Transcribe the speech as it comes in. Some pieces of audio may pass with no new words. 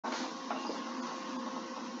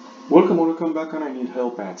Welcome back, and I need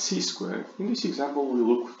help at C-square. In this example, we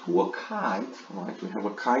look to a kite, right? We have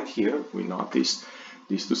a kite here. We noticed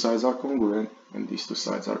these two sides are congruent and these two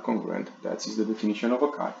sides are congruent. That is the definition of a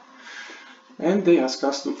kite. And they ask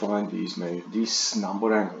us to find these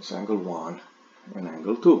number angles, angle 1 and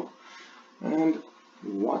angle 2. And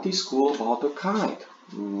what is cool about a kite?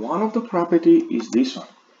 One of the property is this one.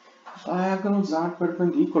 Diagonals are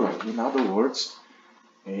perpendicular. In other words,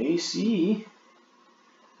 AC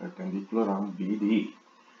perpendicular on BD.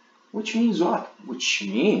 Which means what? Which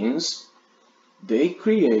means they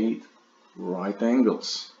create right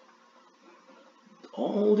angles.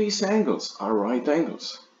 All these angles are right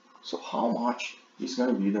angles. So how much is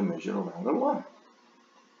going to be the measure of angle 1?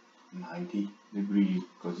 90 degrees,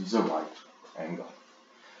 because it's a right angle.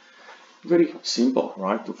 Very simple,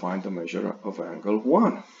 right, to find the measure of angle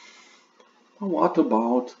 1. But what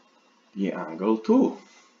about the angle 2?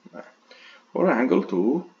 For angle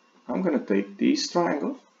 2, I'm going to take this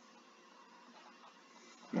triangle,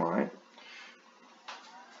 right?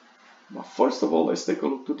 But first of all, let's take a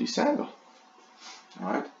look to this angle,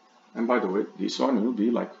 right? And by the way, this one will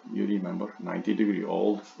be like, you remember, 90 degree.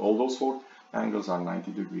 All those four angles are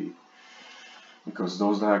 90 degree because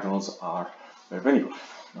those diagonals are perpendicular,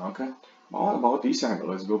 okay? But what about this angle?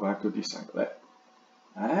 Let's go back to this angle.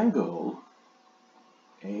 Angle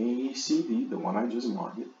ACD, the one I just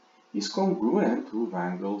marked, is congruent to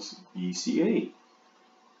angles BCA.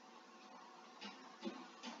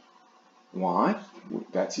 Why?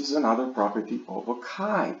 That is another property of a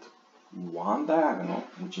kite. One diagonal,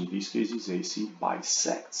 which in this case is AC,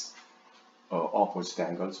 bisects opposite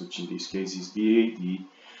angles, which in this case is BAD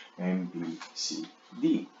and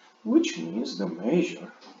BCD, which means the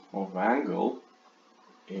measure of angle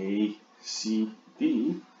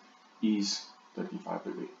ACD is 35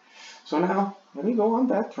 degrees. So now, let me go on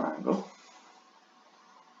that triangle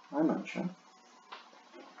I mentioned.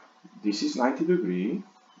 This is 90 degrees,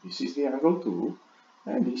 this is the angle 2,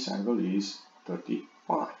 and this angle is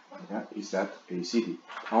 35. Yeah, is that ACD.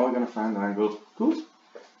 How are we going to find angle 2?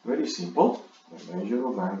 Very simple. The measure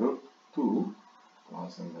of angle 2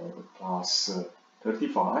 plus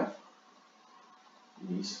 35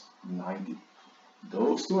 is 90.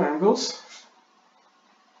 Those two angles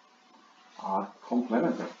are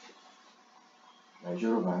complementary.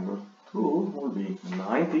 Measure of angle 2 will be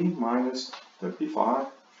 90 minus 35,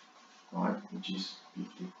 right, which is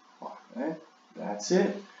 55. And that's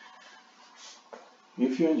it.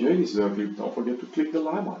 If you enjoyed this video, don't forget to click the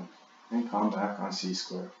like button and come back on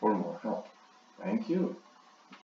C-square for more help. Thank you.